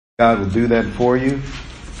God will do that for you.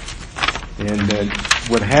 And that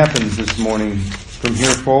what happens this morning from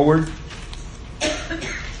here forward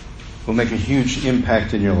will make a huge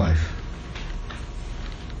impact in your life.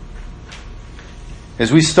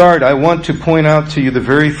 As we start, I want to point out to you the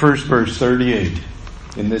very first verse, 38,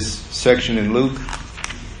 in this section in Luke.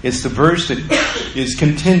 It's the verse that is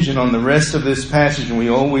contingent on the rest of this passage, and we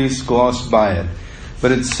always gloss by it.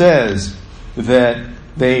 But it says that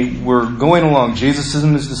they were going along, Jesus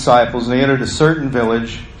and his disciples, and they entered a certain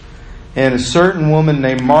village, and a certain woman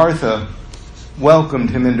named Martha welcomed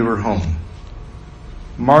him into her home.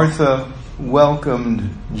 Martha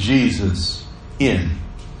welcomed Jesus in.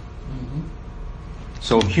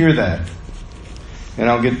 So hear that. And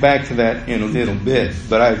I'll get back to that in a little bit.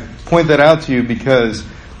 But I point that out to you because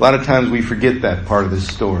a lot of times we forget that part of this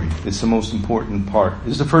story. It's the most important part.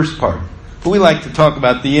 It's the first part. But we like to talk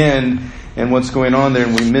about the end and what's going on there,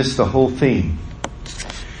 and we miss the whole theme.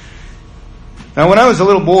 Now, when I was a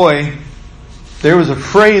little boy, there was a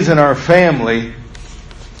phrase in our family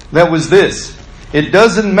that was this: it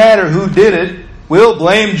doesn't matter who did it, we'll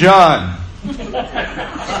blame John.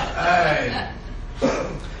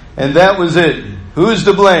 And that was it. Who's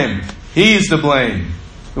to blame? He's to blame.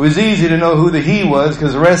 It was easy to know who the he was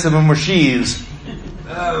because the rest of them were she's.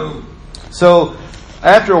 So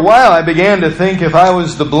after a while I began to think if I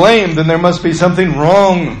was to blame, then there must be something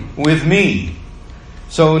wrong with me.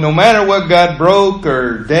 So no matter what got broke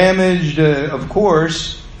or damaged, of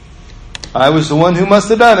course, I was the one who must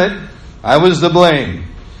have done it. I was to blame.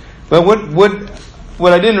 But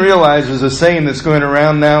what I didn't realize was a saying that's going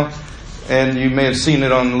around now, and you may have seen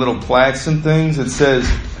it on little plaques and things. It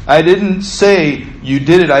says, I didn't say you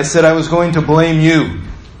did it, I said I was going to blame you.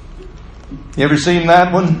 You ever seen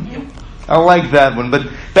that one? I like that one, but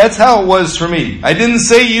that's how it was for me. I didn't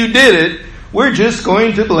say you did it, we're just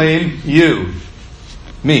going to blame you.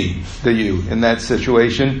 Me, the you, in that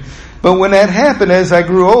situation. But when that happened, as I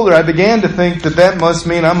grew older, I began to think that must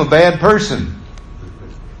mean I'm a bad person.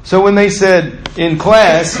 So when they said in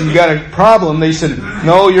class, you got a problem, they said,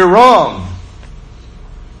 no, you're wrong.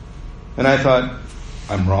 And I thought,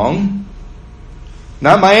 I'm wrong?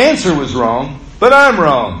 Not my answer was wrong, but I'm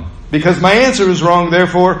wrong. Because my answer was wrong,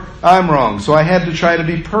 therefore I'm wrong. So I had to try to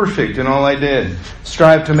be perfect in all I did.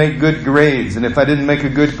 Strive to make good grades. And if I didn't make a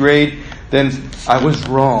good grade, then I was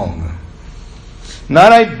wrong.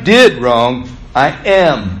 Not I did wrong, I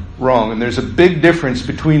am wrong. And there's a big difference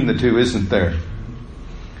between the two, isn't there?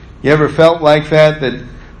 You ever felt like that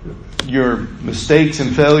your mistakes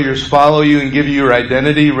and failures follow you and give you your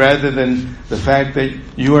identity rather than the fact that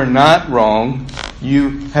you are not wrong,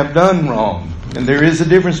 you have done wrong? And there is a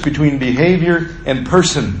difference between behavior and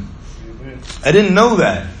person. I didn't know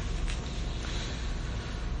that.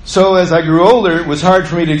 So as I grew older, it was hard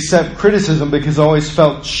for me to accept criticism because I always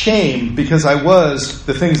felt shame because I was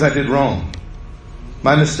the things I did wrong.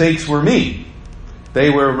 My mistakes were me. They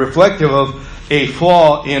were reflective of a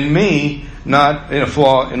flaw in me, not a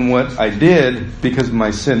flaw in what I did because of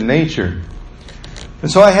my sin nature. And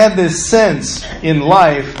so I had this sense in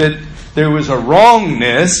life that there was a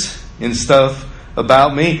wrongness in stuff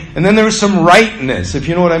about me, and then there was some rightness, if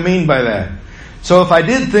you know what I mean by that. So if I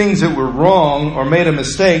did things that were wrong or made a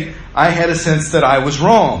mistake, I had a sense that I was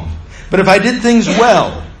wrong. But if I did things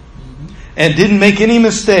well and didn't make any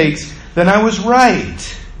mistakes, then I was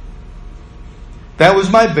right. That was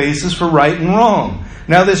my basis for right and wrong.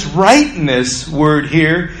 Now this rightness word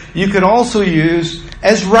here, you could also use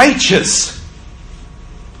as righteous,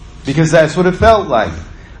 because that's what it felt like.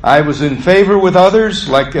 I was in favor with others,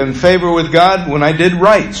 like in favor with God when I did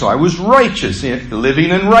right. So I was righteous, living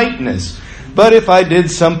in rightness. But if I did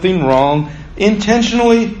something wrong,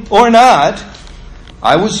 intentionally or not,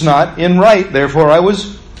 I was not in right. Therefore, I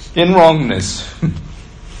was in wrongness.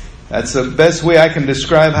 That's the best way I can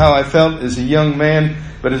describe how I felt as a young man.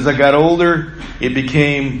 But as I got older, it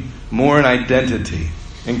became more an identity.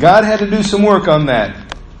 And God had to do some work on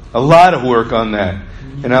that. A lot of work on that.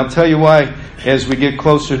 And I'll tell you why as we get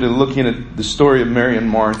closer to looking at the story of Mary and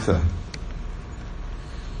Martha.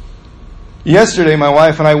 Yesterday, my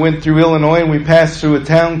wife and I went through Illinois and we passed through a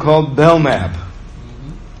town called Belknap.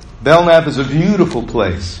 Belknap is a beautiful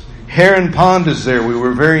place. Heron Pond is there. We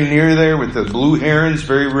were very near there with the blue herons,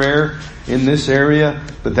 very rare in this area,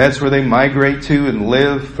 but that's where they migrate to and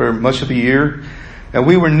live for much of the year. And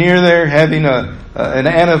we were near there having an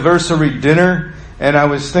anniversary dinner, and I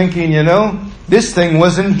was thinking, this thing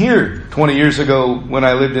wasn't here 20 years ago when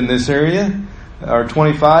I lived in this area, or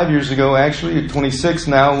 25 years ago actually, 26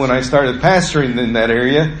 now when I started pastoring in that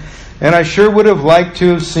area. And I sure would have liked to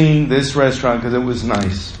have seen this restaurant because it was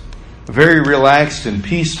nice. a very relaxed and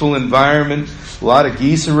peaceful environment, a lot of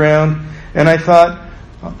geese around. And I thought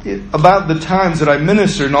about the times that I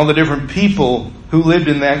ministered and all the different people who lived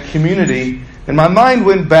in that community. And my mind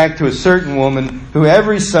went back to a certain woman who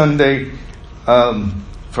every Sunday,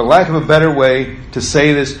 for lack of a better way to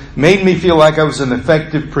say this, made me feel like I was an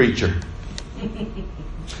effective preacher.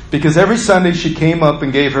 Because every Sunday she came up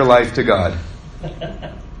and gave her life to God.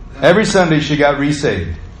 Every Sunday she got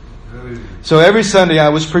resaved. So every Sunday I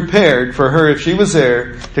was prepared for her, if she was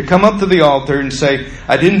there, to come up to the altar and say,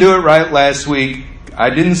 I didn't do it right last week. I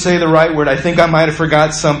didn't say the right word. I think I might have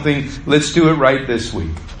forgot something. Let's do it right this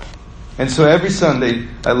week. And so every Sunday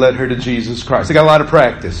I led her to Jesus Christ. I got a lot of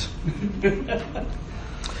practice.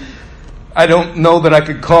 I don't know that I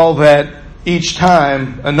could call that each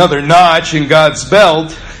time another notch in God's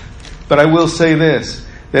belt, but I will say this,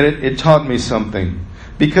 that it taught me something.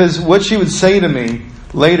 Because what she would say to me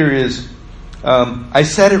later is, I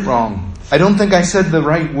said it wrong. I don't think I said the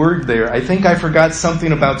right word there. I think I forgot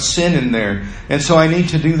something about sin in there. And so I need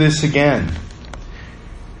to do this again.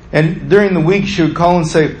 And during the week she would call and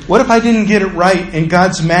say, what if I didn't get it right and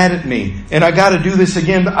God's mad at me and I got to do this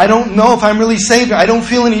again? I don't know if I'm really saved. I don't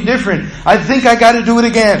feel any different. I think I got to do it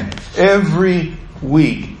again. Every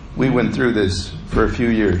week we went through this for a few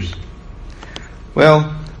years. Well,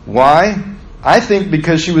 why? I think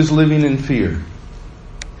because she was living in fear.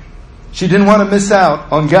 She didn't want to miss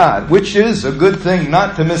out on God, which is a good thing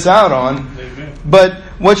not to miss out on. Amen. But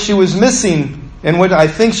what she was missing, and what I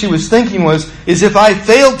think she was thinking is if I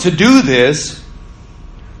failed to do this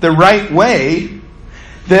the right way,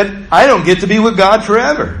 that I don't get to be with God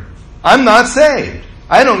forever. I'm not saved.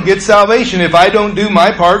 I don't get salvation if I don't do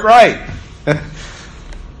my part right.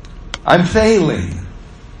 I'm failing.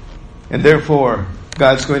 And therefore,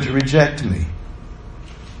 God's going to reject me.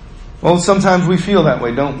 Well, sometimes we feel that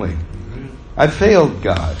way, don't we? I failed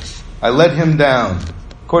God. I let Him down.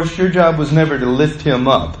 Of course, your job was never to lift Him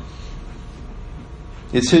up.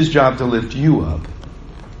 It's His job to lift you up.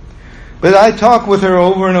 But I talked with her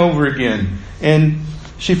over and over again, and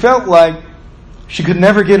she felt like she could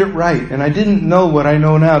never get it right, and I didn't know what I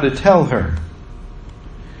know now to tell her.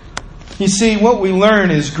 You see, what we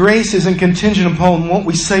learn is grace isn't contingent upon what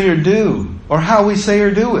we say or do, or how we say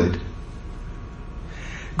or do it.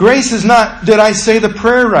 Grace is not, did I say the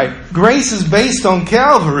prayer right? Grace is based on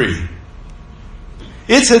Calvary.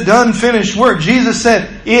 It's a done, finished work. Jesus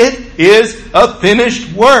said, it is a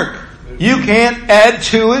finished work. You can't add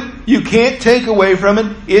to it. You can't take away from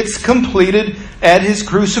it. It's completed at His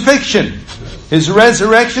crucifixion. His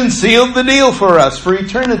resurrection sealed the deal for us for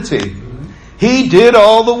eternity. He did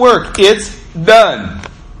all the work. It's done.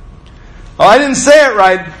 Oh, I didn't say it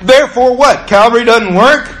right. Therefore what? Calvary doesn't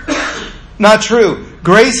work? Not true.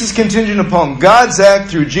 Grace is contingent upon God's act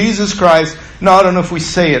through Jesus Christ, not on if we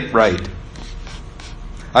say it right.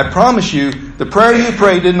 I promise you, the prayer you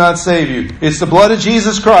pray did not save you. It's the blood of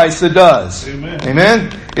Jesus Christ that does. Amen.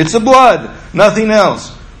 Amen? It's the blood, nothing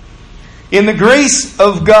else. In the grace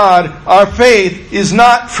of God, our faith is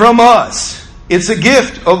not from us. It's a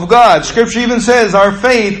gift of God. Scripture even says our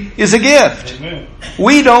faith is a gift. Amen.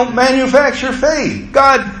 We don't manufacture faith.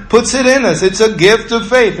 God puts it in us. It's a gift of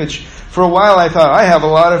faith. For a while I thought, I have a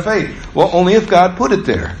lot of faith. Well, only if God put it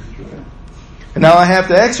there. And now I have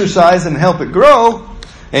to exercise and help it grow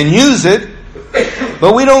and use it.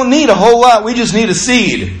 But we don't need a whole lot. We just need a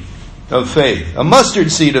seed of faith. A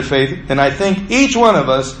mustard seed of faith. And I think each one of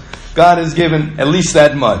us, God has given at least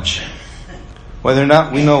that much. Whether or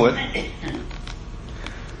not we know it.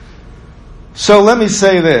 So let me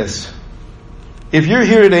say this. If you're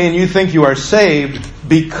here today and you think you are saved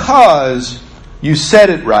because you said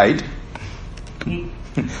it right,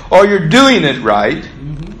 or you're doing it right,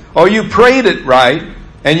 or you prayed it right,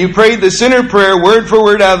 and you prayed the sinner prayer word for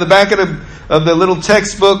word out of the back of the little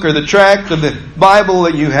textbook or the tract of the Bible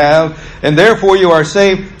that you have, and therefore you are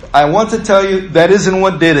saved, I want to tell you that isn't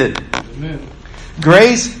what did it. Amen.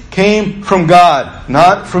 Grace came from God,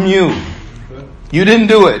 not from you. You didn't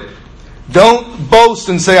do it. Don't boast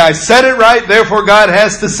and say, I said it right, therefore God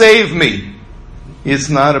has to save me. It's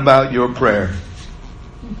not about your prayer.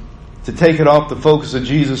 To take it off the focus of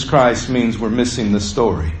Jesus Christ means we're missing the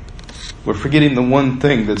story. We're forgetting the one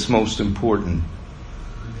thing that's most important.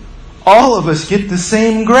 All of us get the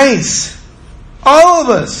same grace. All of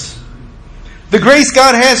us. The grace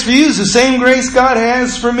God has for you is the same grace God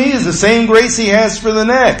has for me, is the same grace He has for the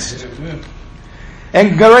next. Amen.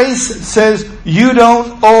 And grace says you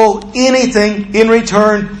don't owe anything in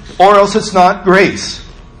return, or else it's not grace.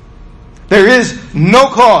 There is no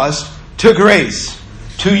cost to grace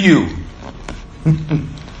to you.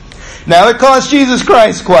 Now, it cost Jesus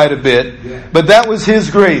Christ quite a bit, but that was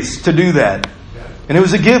His grace to do that. And it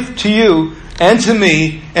was a gift to you and to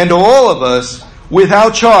me and to all of us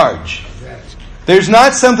without charge. There's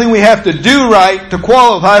not something we have to do right to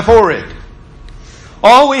qualify for it.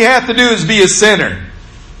 All we have to do is be a sinner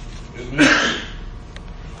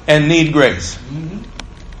and need grace.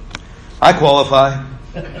 I qualify.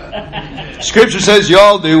 Scripture says you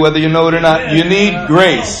all do, whether you know it or not. You need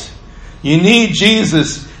grace. You need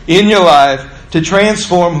Jesus in your life to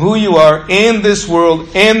transform who you are in this world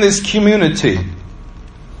and this community.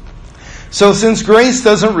 So since grace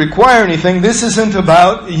doesn't require anything, this isn't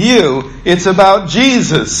about you. It's about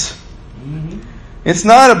Jesus. It's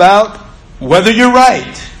not about whether you're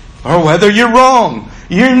right or whether you're wrong.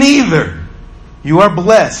 You're neither. You are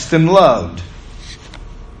blessed and loved.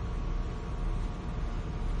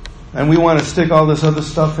 And we want to stick all this other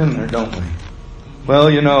stuff in there, don't we? Well,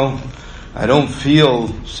 I don't feel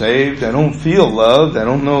saved. I don't feel loved. I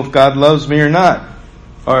don't know if God loves me or not.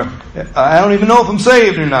 Or I don't even know if I'm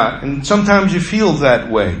saved or not. And sometimes you feel that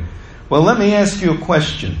way. Well, let me ask you a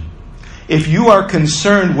question. If you are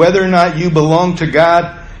concerned whether or not you belong to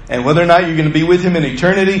God and whether or not you're going to be with Him in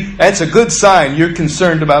eternity, that's a good sign you're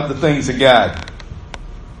concerned about the things of God.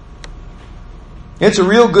 It's a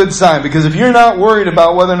real good sign, because if you're not worried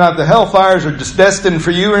about whether or not the hellfires are just destined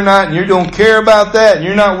for you or not, and you don't care about that, and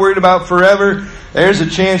you're not worried about forever, there's a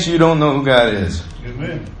chance you don't know who God is.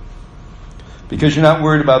 Amen. Because you're not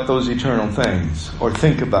worried about those eternal things, or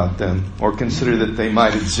think about them, or consider that they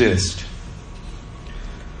might exist.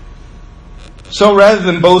 So rather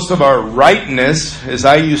than boast of our rightness, as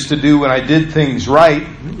I used to do when I did things right,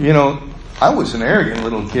 I was an arrogant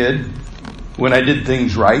little kid when I did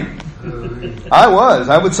things right.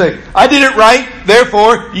 I would say, I did it right,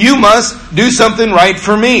 therefore you must do something right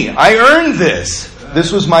for me. I earned this.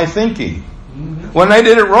 This was my thinking. When I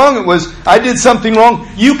did it wrong, it was, I did something wrong.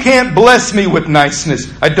 You can't bless me with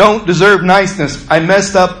niceness. I don't deserve niceness. I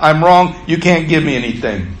messed up. I'm wrong. You can't give me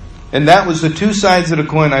anything. And that was the two sides of the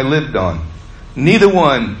coin I lived on. Neither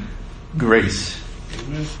one, grace.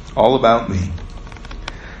 All about me.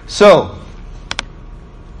 So,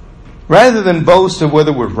 rather than boast of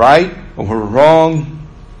whether we're right or we're wrong,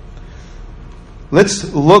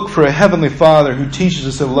 let's look for a Heavenly Father who teaches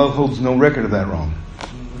us that love holds no record of that wrong.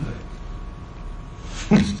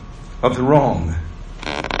 Of the wrong.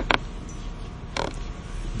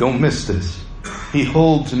 Don't miss this. He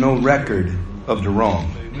holds no record of the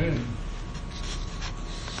wrong. Amen.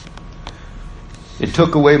 It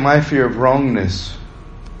took away my fear of wrongness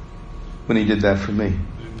when He did that for me.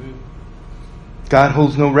 God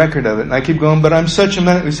holds no record of it. And I keep going, but I'm such a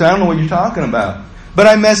man. He said, I don't know what you're talking about. But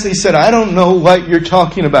I messed. He said, I don't know what you're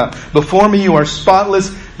talking about. Before me you are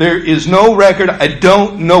spotless. There is no record. I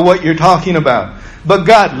don't know what you're talking about. But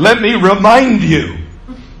God, let me remind you.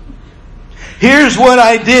 Here's what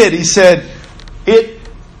I did. He said, it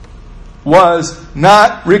was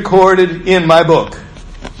not recorded in my book.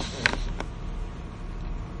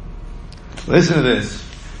 Listen to this.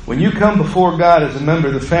 When you come before God as a member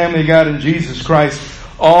of the family of God in Jesus Christ,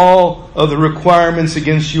 all of the requirements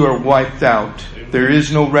against you are wiped out. There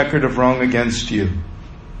is no record of wrong against you.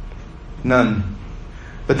 None.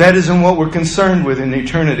 But that isn't what we're concerned with in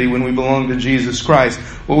eternity when we belong to Jesus Christ.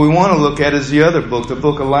 What we want to look at is the other book, the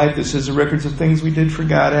book of life that says the records of things we did for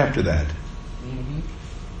God after that.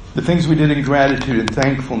 The things we did in gratitude and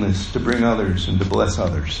thankfulness to bring others and to bless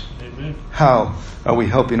others. Amen. How are we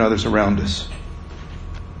helping others around us?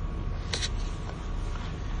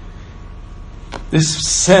 This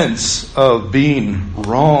sense of being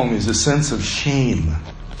wrong is a sense of shame.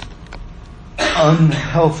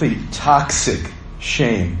 Unhealthy, toxic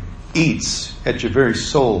shame eats at your very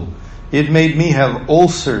soul. It made me have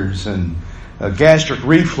ulcers and gastric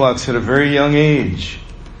reflux at a very young age.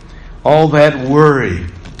 All that worry.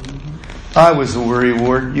 I was a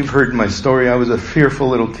worrywart. You've heard my story. I was a fearful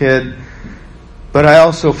little kid. But I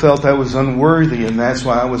also felt I was unworthy, and that's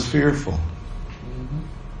why I was fearful.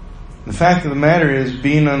 The fact of the matter is,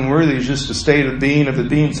 being unworthy is just a state of it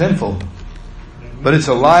being sinful. But it's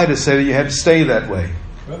a lie to say that you have to stay that way.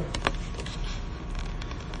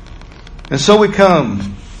 And so we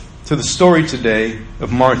come to the story today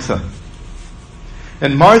of Martha.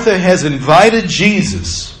 And Martha has invited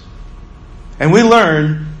Jesus. And we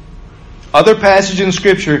learn, other passages in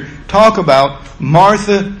Scripture talk about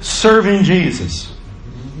Martha serving Jesus.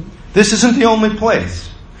 This isn't the only place.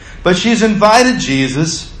 But she's invited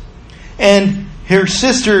Jesus, and her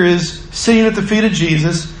sister is sitting at the feet of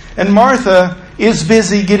Jesus, and Martha is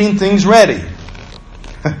busy getting things ready.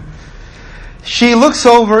 She looks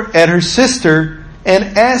over at her sister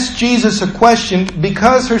and asks Jesus a question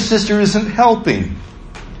because her sister isn't helping.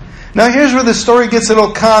 Now here's where the story gets a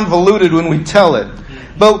little convoluted when we tell it.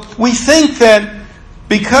 But we think that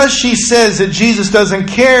because she says that Jesus doesn't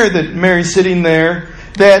care that Mary's sitting there,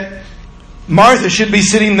 that Martha should be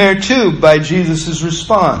sitting there too by Jesus'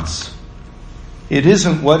 response. It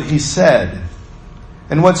isn't what he said.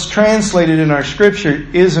 And what's translated in our scripture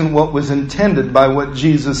isn't what was intended by what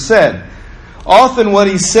Jesus said. Often what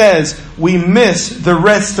he says, we miss the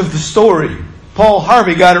rest of the story. Paul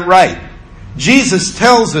Harvey got it right. Jesus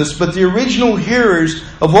tells us, but the original hearers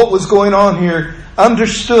of what was going on here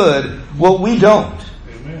understood what we don't.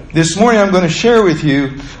 Amen. This morning I'm going to share with you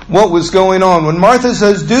what was going on. When Martha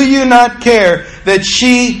says, "Do you not care that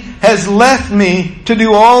she has left me to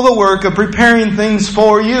do all the work of preparing things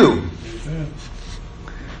for you?" Amen.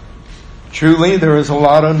 Truly, there is a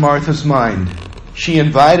lot on Martha's mind. She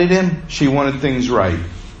invited him. She wanted things right.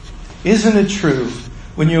 Isn't it true?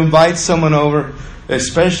 When you invite someone over,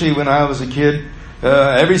 especially when I was a kid,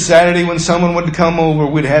 every Saturday when someone would come over,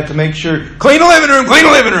 we'd have to make sure, clean the living room, clean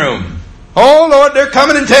the living room. Oh Lord, they're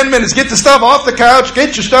coming in 10 minutes. Get the stuff off the couch,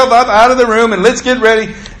 get your stuff up out of the room, and let's get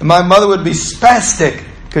ready. And my mother would be spastic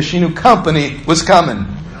because she knew company was coming.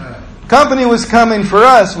 Company was coming for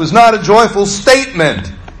us was not a joyful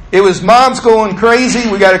statement. It was Mom's going crazy.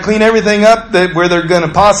 We got to clean everything up where they're going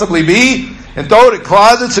to possibly be and throw it in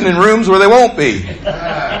closets and in rooms where they won't be.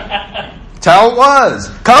 That's how it was.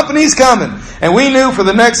 Company's coming. And we knew for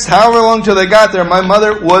the next however long till they got there, my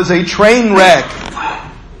mother was a train wreck.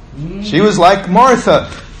 She was like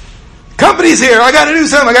Martha. Company's here. I got to do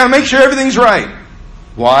something. I got to make sure everything's right.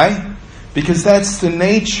 Why? Because that's the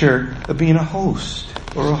nature of being a host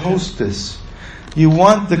or a hostess. You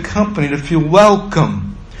want the company to feel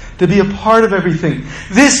welcome, to be a part of everything.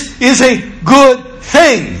 This is a good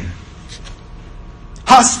thing.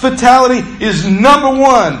 Hospitality is number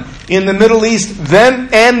one in the Middle East then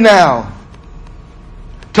and now.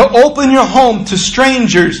 To open your home to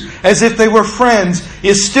strangers as if they were friends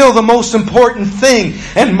is still the most important thing.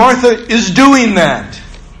 And Martha is doing that.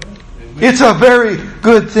 It's a very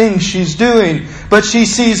good thing she's doing. But she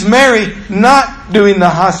sees Mary not doing the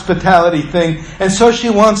hospitality thing. And so she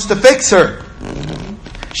wants to fix her.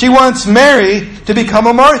 She wants Mary to become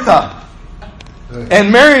a Martha. And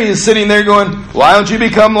Mary is sitting there going, "Why don't you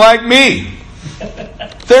become like me?"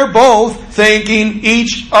 They're both thinking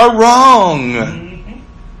each are wrong.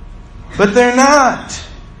 But they're not.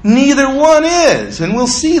 Neither one is. And we'll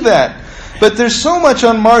see that. But there's so much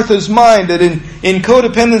on Martha's mind that in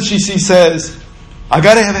codependency she says, I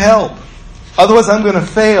got to have help. Otherwise I'm going to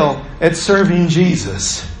fail at serving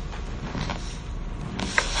Jesus.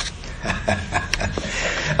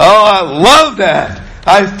 Oh, I love that.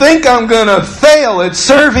 I think I'm going to fail at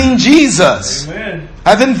serving Jesus. Amen.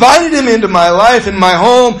 I've invited Him into my life, in my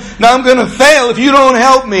home. Now I'm going to fail if you don't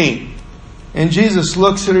help me. And Jesus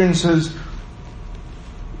looks at her and says,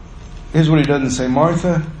 here's what He doesn't say,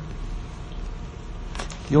 Martha,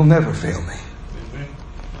 you'll never fail me.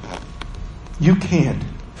 You can't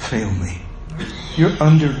fail me. You're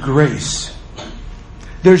under grace.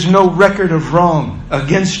 There's no record of wrong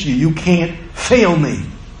against you. You can't fail me.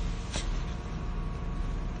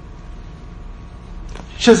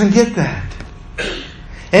 She doesn't get that.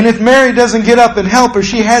 And if Mary doesn't get up and help her,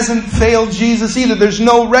 she hasn't failed Jesus either. There's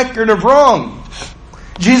no record of wrong.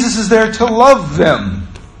 Jesus is there to love them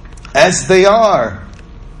as they are.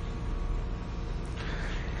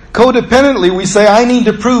 Codependently, we say, I need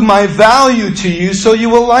to prove my value to you so you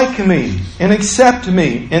will like me and accept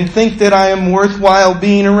me and think that I am worthwhile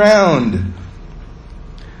being around.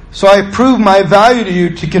 So I prove my value to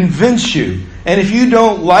you to convince you. And if you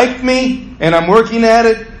don't like me, and I'm working at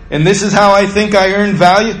it, and this is how I think I earn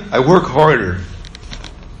value, I work harder.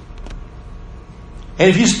 And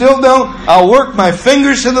if you still don't, I'll work my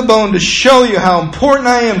fingers to the bone to show you how important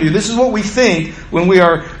I am to you. This is what we think when we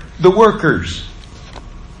are the workers.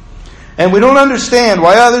 And we don't understand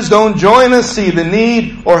why others don't join us, see the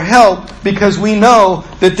need, or help, because we know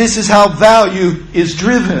that this is how value is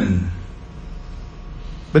driven.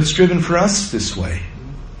 But it's driven for us this way.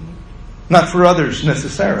 Not for others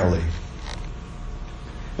necessarily.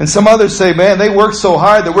 And some others say, man, they work so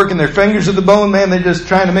hard, they're working their fingers to the bone, man, they're just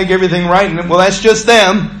trying to make everything right. And, well, that's just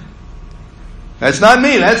them. That's not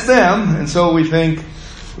me, that's them. And so we think,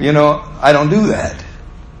 I don't do that.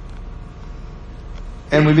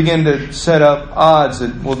 And we begin to set up odds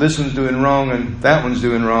that, well, this one's doing wrong and that one's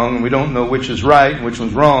doing wrong, and we don't know which is right and which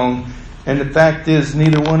one's wrong. And the fact is,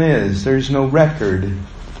 neither one is. There's no record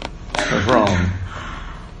of wrong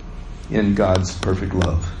in God's perfect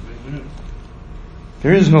love.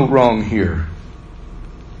 There is no wrong here.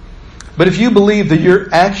 But if you believe that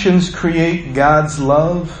your actions create God's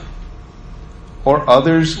love or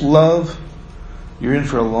others' love, you're in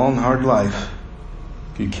for a long, hard life.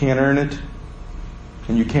 If you can't earn it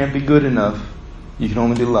and you can't be good enough, you can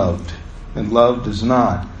only be loved. And love does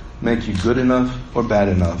not make you good enough or bad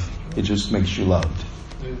enough. It just makes you loved.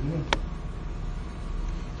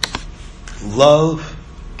 Love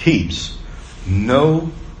keeps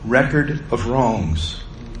no record of wrongs.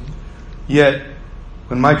 Yet,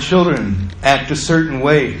 when my children act a certain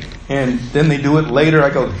way and then they do it later, I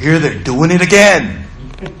go, here they're doing it again.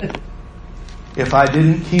 If I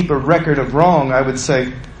didn't keep a record of wrong, I would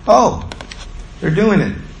say, oh, they're doing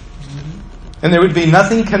it. And there would be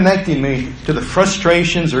nothing connecting me to the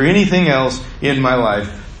frustrations or anything else in my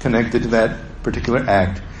life connected to that particular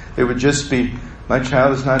act. It would just be, my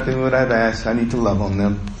child is not doing what I've asked. I need to love on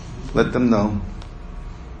them. Let them know.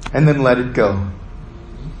 And then let it go.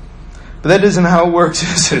 But that isn't how it works,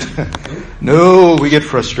 is it? No, we get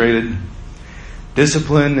frustrated.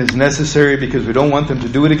 Discipline is necessary because we don't want them to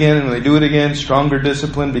do it again. And when they do it again, stronger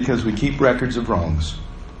discipline because we keep records of wrongs.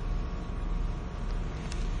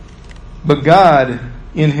 But God,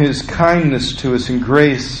 in His kindness to us and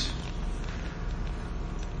grace,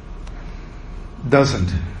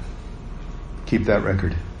 doesn't keep that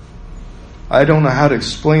record. I don't know how to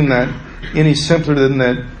explain that any simpler than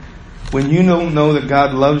that. When you don't know that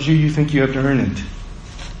God loves you, you think you have to earn it.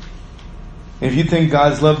 If you think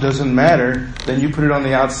God's love doesn't matter, then you put it on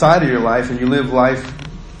the outside of your life and you live life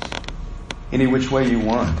any which way you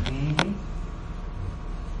want.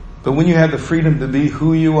 But when you have the freedom to be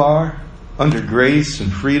who you are, under grace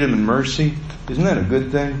and freedom and mercy, isn't that a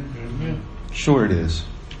good thing? Amen. Sure it is.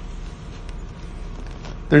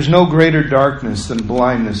 There's no greater darkness than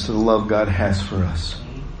blindness to the love God has for us.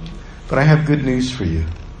 But I have good news for you.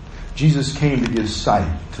 Jesus came to give sight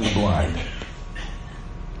to the blind.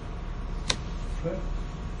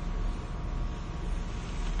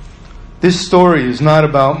 This story is not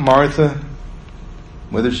about Martha,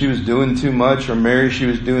 whether she was doing too much, or Mary, she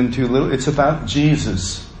was doing too little. It's about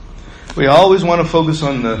Jesus. We always want to focus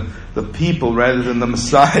on the people rather than the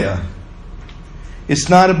Messiah. It's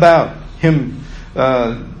not about Him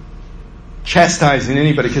chastising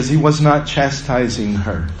anybody, because He was not chastising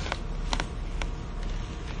her.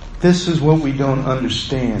 This is what we don't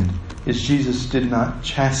understand, is Jesus did not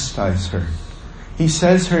chastise her. He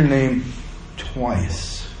says her name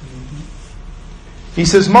twice. He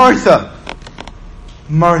says, Martha,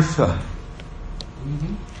 Martha.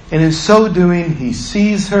 And in so doing, He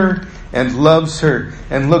sees her and loves her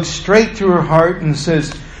and looks straight to her heart and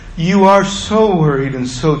says, you are so worried and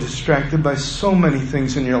so distracted by so many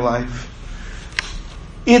things in your life.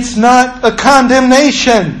 It's not a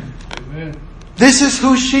condemnation. Amen. This is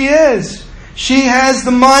who she is. She has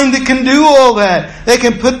the mind that can do all that. They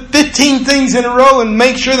can put 15 things in a row and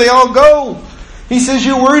make sure they all go. He says,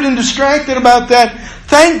 you're worried and distracted about that.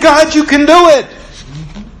 Thank God you can do it.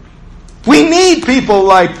 We need people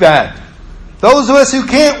like that. Those of us who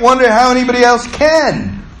can't wonder how anybody else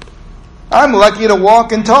can. I'm lucky to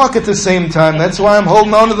walk and talk at the same time. That's why I'm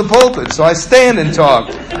holding on to the pulpit, so I stand and talk.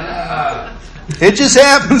 It just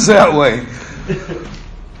happens that way.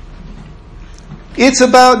 It's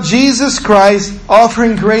about Jesus Christ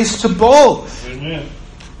offering grace to both. Amen.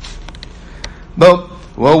 But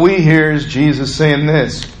what we hear is Jesus saying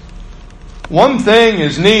this. One thing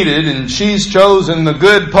is needed, and she's chosen the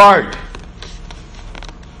good part.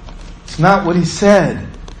 It's not what He said.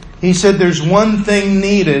 He said there's one thing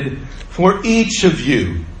needed for each of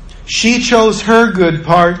you. She chose her good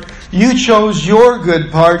part. You chose your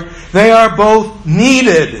good part. They are both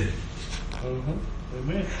needed.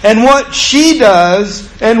 And what she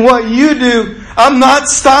does and what you do, I'm not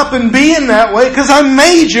stopping being that way because I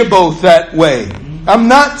made you both that way. I'm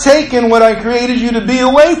not taking what I created you to be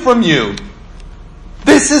away from you.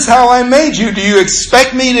 This is how I made you. Do you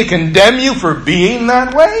expect me to condemn you for being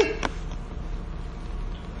that way?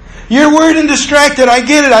 You're worried and distracted. I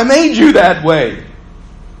get it. I made you that way.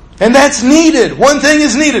 And that's needed. One thing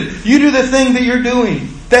is needed. You do the thing that you're doing.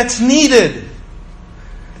 That's needed.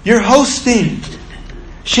 You're hosting.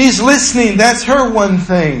 She's listening. That's her one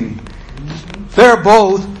thing. They're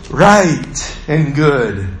both right and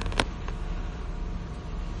good.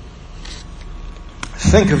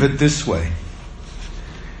 Think of it this way.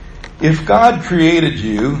 If God created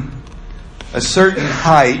you a certain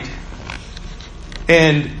height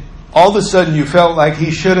and all of a sudden you felt like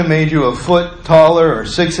He should have made you a foot taller or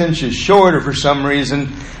 6 inches shorter for some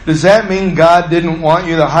reason, does that mean God didn't want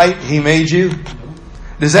you the height He made you?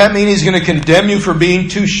 Does that mean He's going to condemn you for being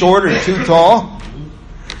too short or too tall?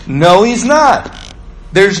 No, He's not.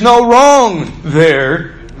 There's no wrong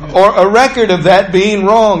there. or a record of that being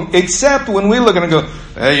wrong, except when we look at it and go,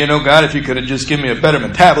 hey, you know, God, if you could have just given me a better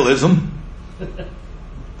metabolism,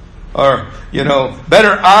 or, you know,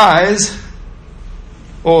 better eyes,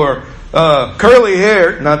 or curly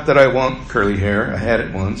hair. Not that I want curly hair. I had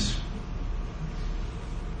it once.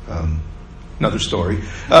 Another story.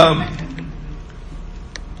 But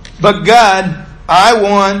God, I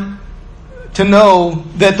want to know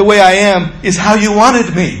that the way I am is how you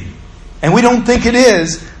wanted me. And we don't think it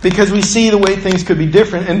is because we see the way things could be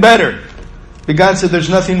different and better. But God said there's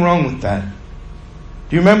nothing wrong with that.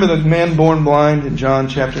 Do you remember the man born blind in John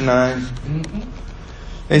chapter 9? Mm-hmm.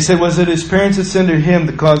 They said, was it his parents that sinned or him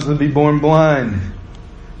that caused him to be born blind?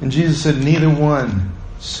 And Jesus said, neither one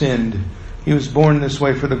sinned. He was born this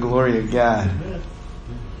way for the glory of God.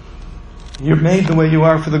 You're made the way you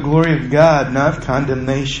are for the glory of God, not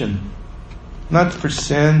condemnation. Not for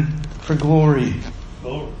sin, for glory.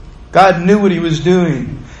 God knew what He was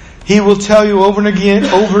doing. He will tell you over and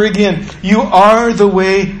again, you are the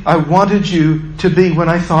way I wanted you to be when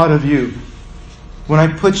I thought of you. When I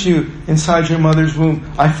put you inside your mother's womb,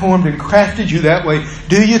 I formed and crafted you that way.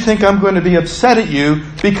 Do you think I'm going to be upset at you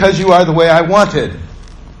because you are the way I wanted?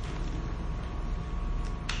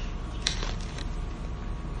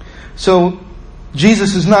 So,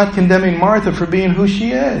 Jesus is not condemning Martha for being who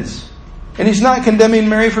she is. And He's not condemning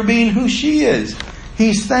Mary for being who she is.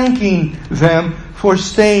 He's thanking them for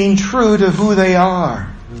staying true to who they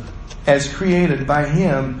are as created by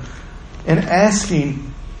Him, and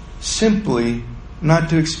asking simply not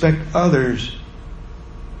to expect others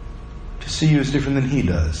to see you as different than He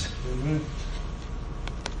does.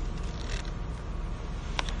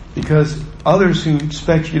 Because others who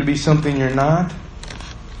expect you to be something you're not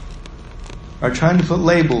are trying to put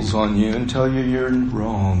labels on you and tell you you're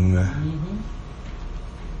wrong.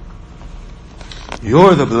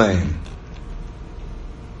 You're the blame.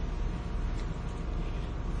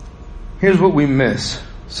 Here's what we miss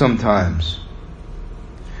sometimes.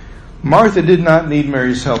 Martha did not need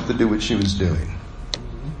Mary's help to do what she was doing.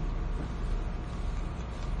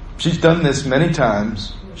 She's done this many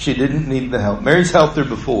times. She didn't need the help. Mary's helped her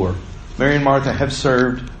before. Mary and Martha have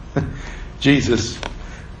served Jesus.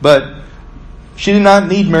 But she did not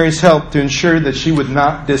need Mary's help to ensure that she would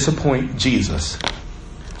not disappoint Jesus.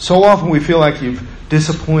 So often we feel like you've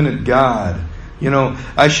disappointed God. You know,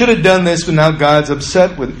 I should have done this, but now God's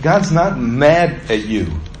upset with it. God's not mad at you.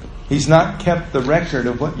 He's not kept the record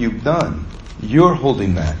of what you've done. You're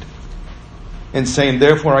holding that and saying,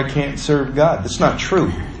 therefore I can't serve God. That's not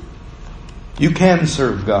true. You can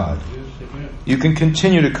serve God. You can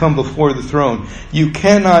continue to come before the throne. You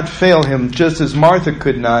cannot fail Him, just as Martha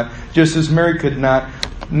could not, just as Mary could not,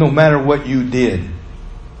 no matter what you did.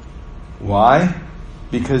 Why?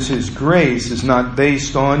 Because His grace is not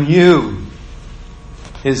based on you.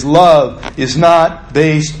 His love is not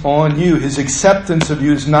based on you. His acceptance of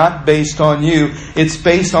you is not based on you. It's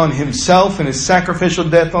based on Himself and His sacrificial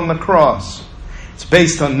death on the cross. It's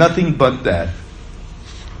based on nothing but that.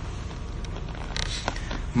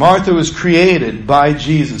 Martha was created by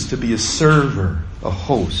Jesus to be a server, a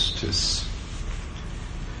hostess.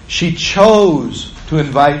 She chose to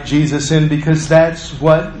invite Jesus in because that's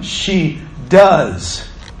what she does.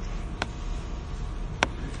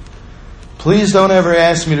 Please don't ever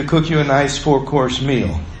ask me to cook you a nice 4-course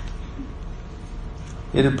meal.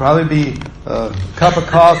 It'd probably be a cup of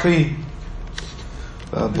coffee,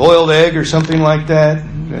 a boiled egg or something like that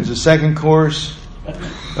as a second course.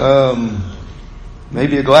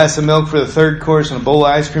 Maybe a glass of milk for the third course and a bowl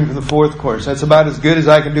of ice cream for the fourth course. That's about as good as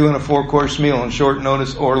I can do in a 4-course meal on short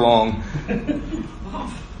notice or long.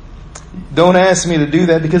 Don't ask me to do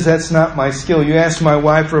that because that's not my skill. You ask my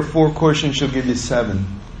wife for a 4-course and she'll give you 7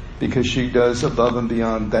 because she does above and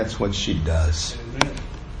beyond. That's what she does.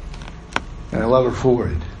 And I love her for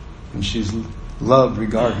it. And she's loved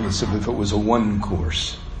regardless of if it was a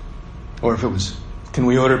 1-course or if it was, can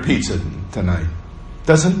we order pizza tonight?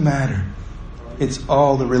 Doesn't matter. It's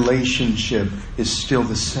all the relationship is still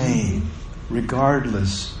the same,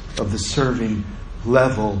 regardless of the serving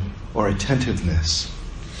level or attentiveness.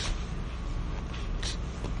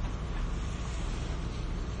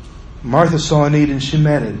 Martha saw a need and she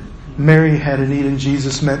met it. Mary had a need and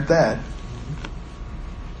Jesus met that.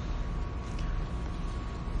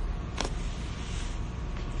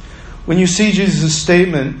 When you see Jesus'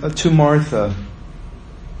 statement to Martha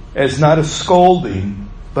as not a scolding,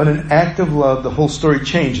 but an act of love, the whole story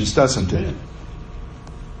changes, doesn't it?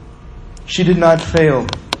 She did not fail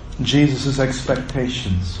Jesus'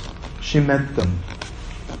 expectations. She met them.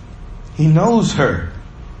 He knows her.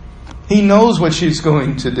 He knows what she's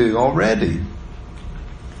going to do already.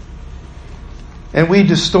 And we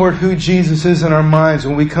distort who Jesus is in our minds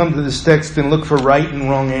when we come to this text and look for right and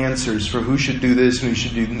wrong answers for who should do this and who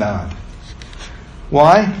should do not.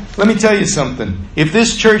 Why? Let me tell you something. If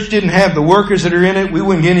this church didn't have the workers that are in it, we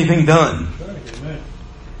wouldn't get anything done.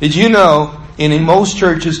 Did you know, in most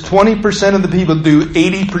churches, 20% of the people do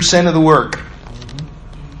 80% of the work?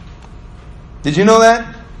 Did you know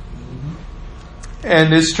that?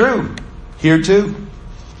 And it's true. Here too.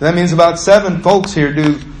 That means about 7 folks here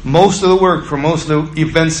do most of the work for most of the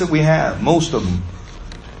events that we have. Most of them.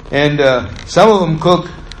 And some of them cook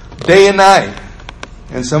day and night.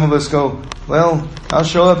 And some of us go, well, I'll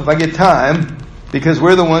show up if I get time, because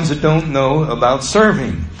we're the ones that don't know about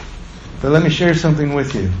serving. But let me share something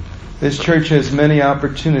with you. This church has many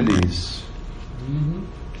opportunities.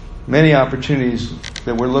 Many opportunities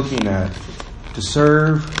that we're looking at to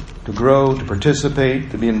serve, to grow, to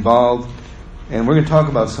participate, to be involved. And we're going to talk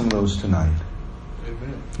about some of those tonight.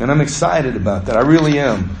 Amen. And I'm excited about that. I really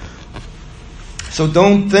am. So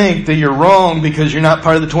don't think that you're wrong because you're not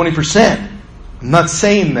part of the 20%. I'm not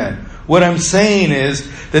saying that. What I'm saying is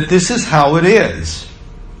that this is how it is.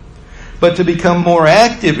 But to become more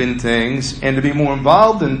active in things and to be more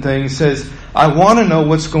involved in things says, I want to know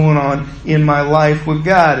what's going on in my life with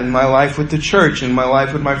God, in my life with the church, in my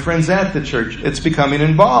life with my friends at the church. It's becoming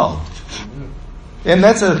involved. And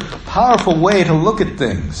that's a powerful way to look at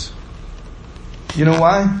things. You know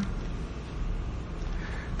why?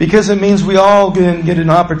 Because it means we all get an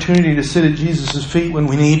opportunity to sit at Jesus' feet when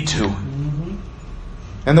we need to.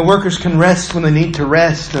 And the workers can rest when they need to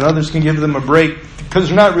rest, and others can give them a break because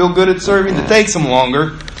they're not real good at serving. It takes them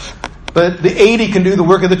longer. But the 80 can do the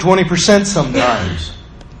work of the 20% sometimes.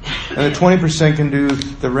 And the 20% can do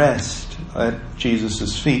the rest at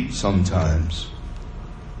Jesus' feet sometimes.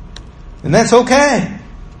 And that's okay.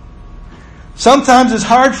 Sometimes it's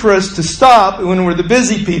hard for us to stop when we're the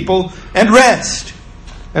busy people and rest.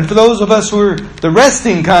 And for those of us who are the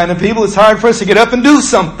resting kind of people, it's hard for us to get up and do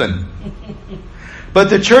something. But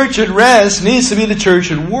the church at rest needs to be the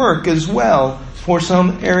church at work as well for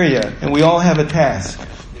some area. And we all have a task.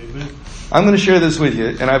 Amen. I'm going to share this with you.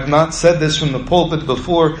 And I've not said this from the pulpit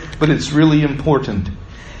before, but it's really important.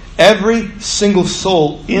 Every single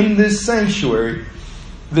soul in this sanctuary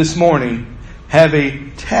this morning have a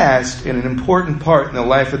task and an important part in the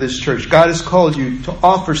life of this church. God has called you to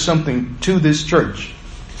offer something to this church.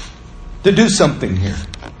 To do something here.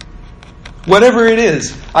 Whatever it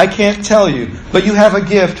is, I can't tell you. But you have a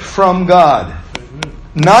gift from God.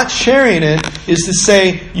 Not sharing it is to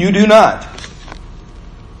say you do not.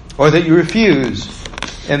 Or that you refuse.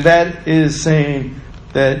 And that is saying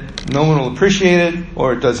that no one will appreciate it,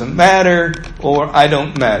 or it doesn't matter, or I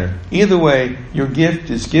don't matter. Either way, your gift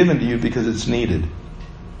is given to you because it's needed.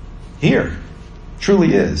 Here.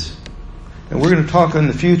 Truly is. And we're going to talk in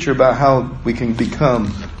the future about how we can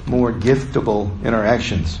become more giftable in our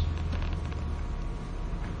actions.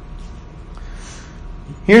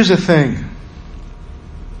 Here's the thing.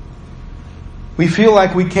 We feel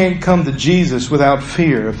like we can't come to Jesus without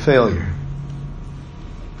fear of failure.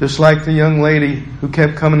 Just like the young lady who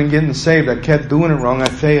kept coming and getting saved. I kept doing it wrong. I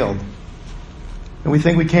failed. And we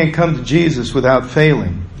think we can't come to Jesus without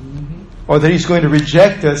failing. Or that He's going to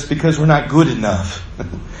reject us because we're not good enough.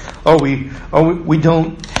 or we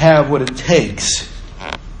don't have what it takes.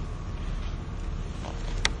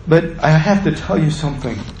 But I have to tell you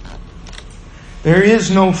something. There is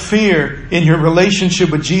no fear in your relationship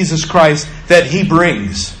with Jesus Christ that He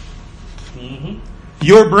brings.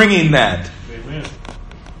 You're bringing that. Amen.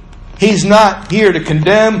 He's not here to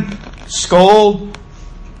condemn, scold,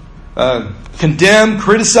 condemn,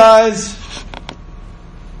 criticize,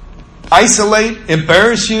 isolate,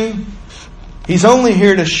 embarrass you. He's only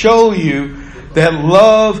here to show you that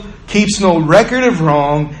love keeps no record of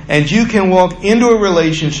wrong, and you can walk into a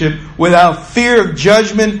relationship without fear of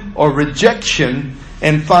judgment or rejection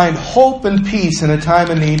and find hope and peace in a time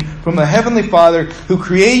of need from a Heavenly Father who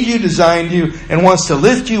created you, designed you, and wants to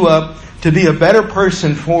lift you up to be a better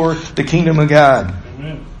person for the kingdom of God.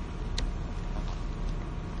 Amen.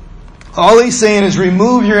 All He's saying is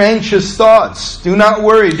remove your anxious thoughts. Do not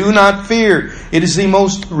worry. Do not fear. It is the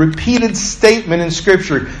most repeated statement in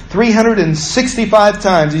Scripture. 365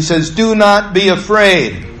 times He says, do not be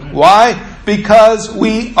afraid. Amen. Why? Because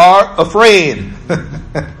we are afraid.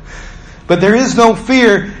 But there is no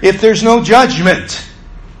fear if there's no judgment.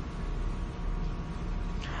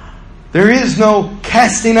 There is no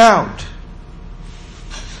casting out.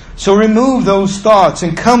 So remove those thoughts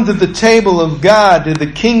and come to the table of God, to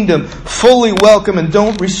the kingdom, fully welcome, and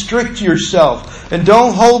don't restrict yourself and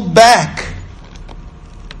don't hold back.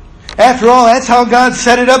 After all, that's how God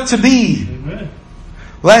set it up to be. Amen.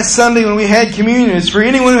 Last Sunday when we had communion, it's for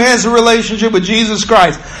anyone who has a relationship with Jesus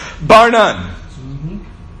Christ. Bar none.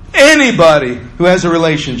 Anybody who has a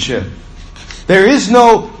relationship. There is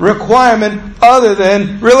no requirement other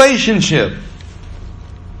than relationship.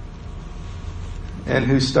 And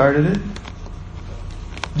who started it?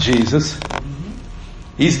 Jesus.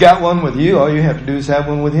 He's got one with you. All you have to do is have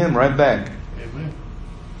one with Him right back. Amen.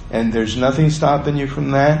 And there's nothing stopping you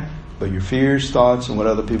from that but your fears, thoughts, and what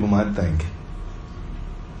other people might think.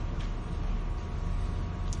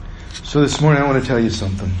 So this morning I want to tell you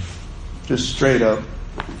something. Just straight up.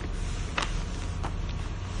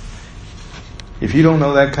 If you don't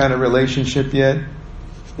know that kind of relationship yet,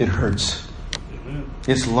 it hurts. Amen.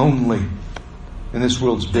 It's lonely. And this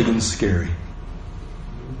world's big and scary.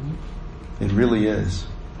 It really is.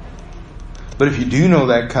 But if you do know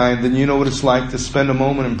that kind, then you know what it's like to spend a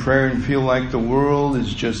moment in prayer and feel like the world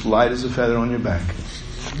is just light as a feather on your back.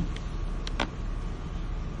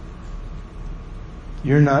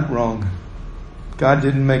 You're not wrong. God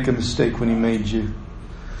didn't make a mistake when He made you.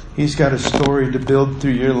 He's got a story to build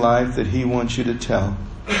through your life that He wants you to tell.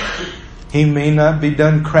 He may not be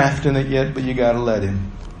done crafting it yet, but you got to let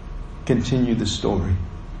Him continue the story.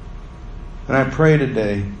 And I pray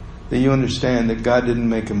today that you understand that God didn't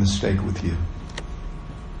make a mistake with you.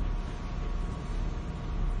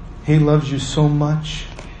 He loves you so much,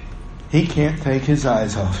 He can't take His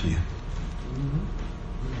eyes off you.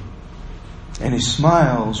 And He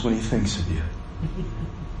smiles when He thinks of you.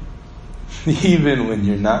 Even when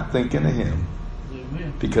you're not thinking of Him.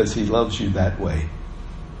 Because He loves you that way.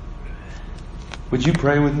 Would you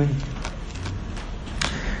pray with me?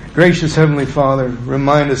 Gracious Heavenly Father,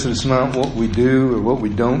 remind us that it's not what we do or what we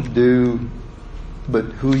don't do, but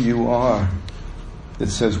who You are that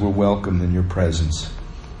says we're welcome in Your presence.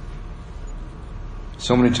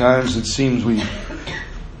 So many times it seems we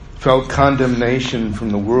felt condemnation from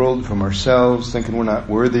the world, from ourselves, thinking we're not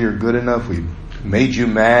worthy or good enough. We made You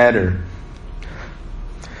mad, or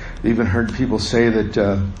even heard people say that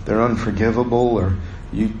they're unforgivable, or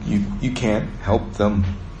you can't help them.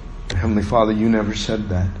 Heavenly Father, You never said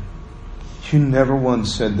that. You never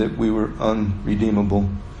once said that we were unredeemable,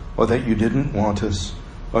 or that You didn't want us,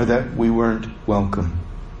 or that we weren't welcome.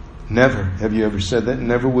 Never have You ever said that, and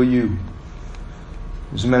never will You.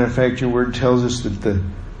 As a matter of fact, Your Word tells us that the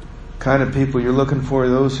kind of people You're looking for are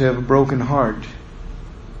those who have a broken heart,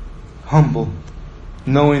 humble,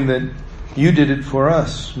 knowing that You did it for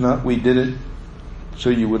us, not we did it so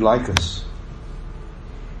You would like us.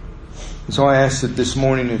 And so I ask that this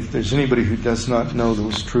morning, if there's anybody who does not know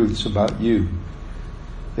those truths about You,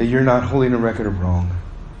 that You're not holding a record of wrong,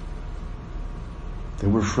 that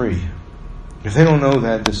we're free. If they don't know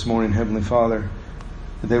that this morning, Heavenly Father,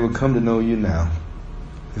 that they would come to know You now,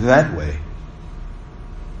 that way,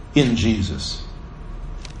 in Jesus.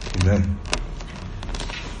 Amen.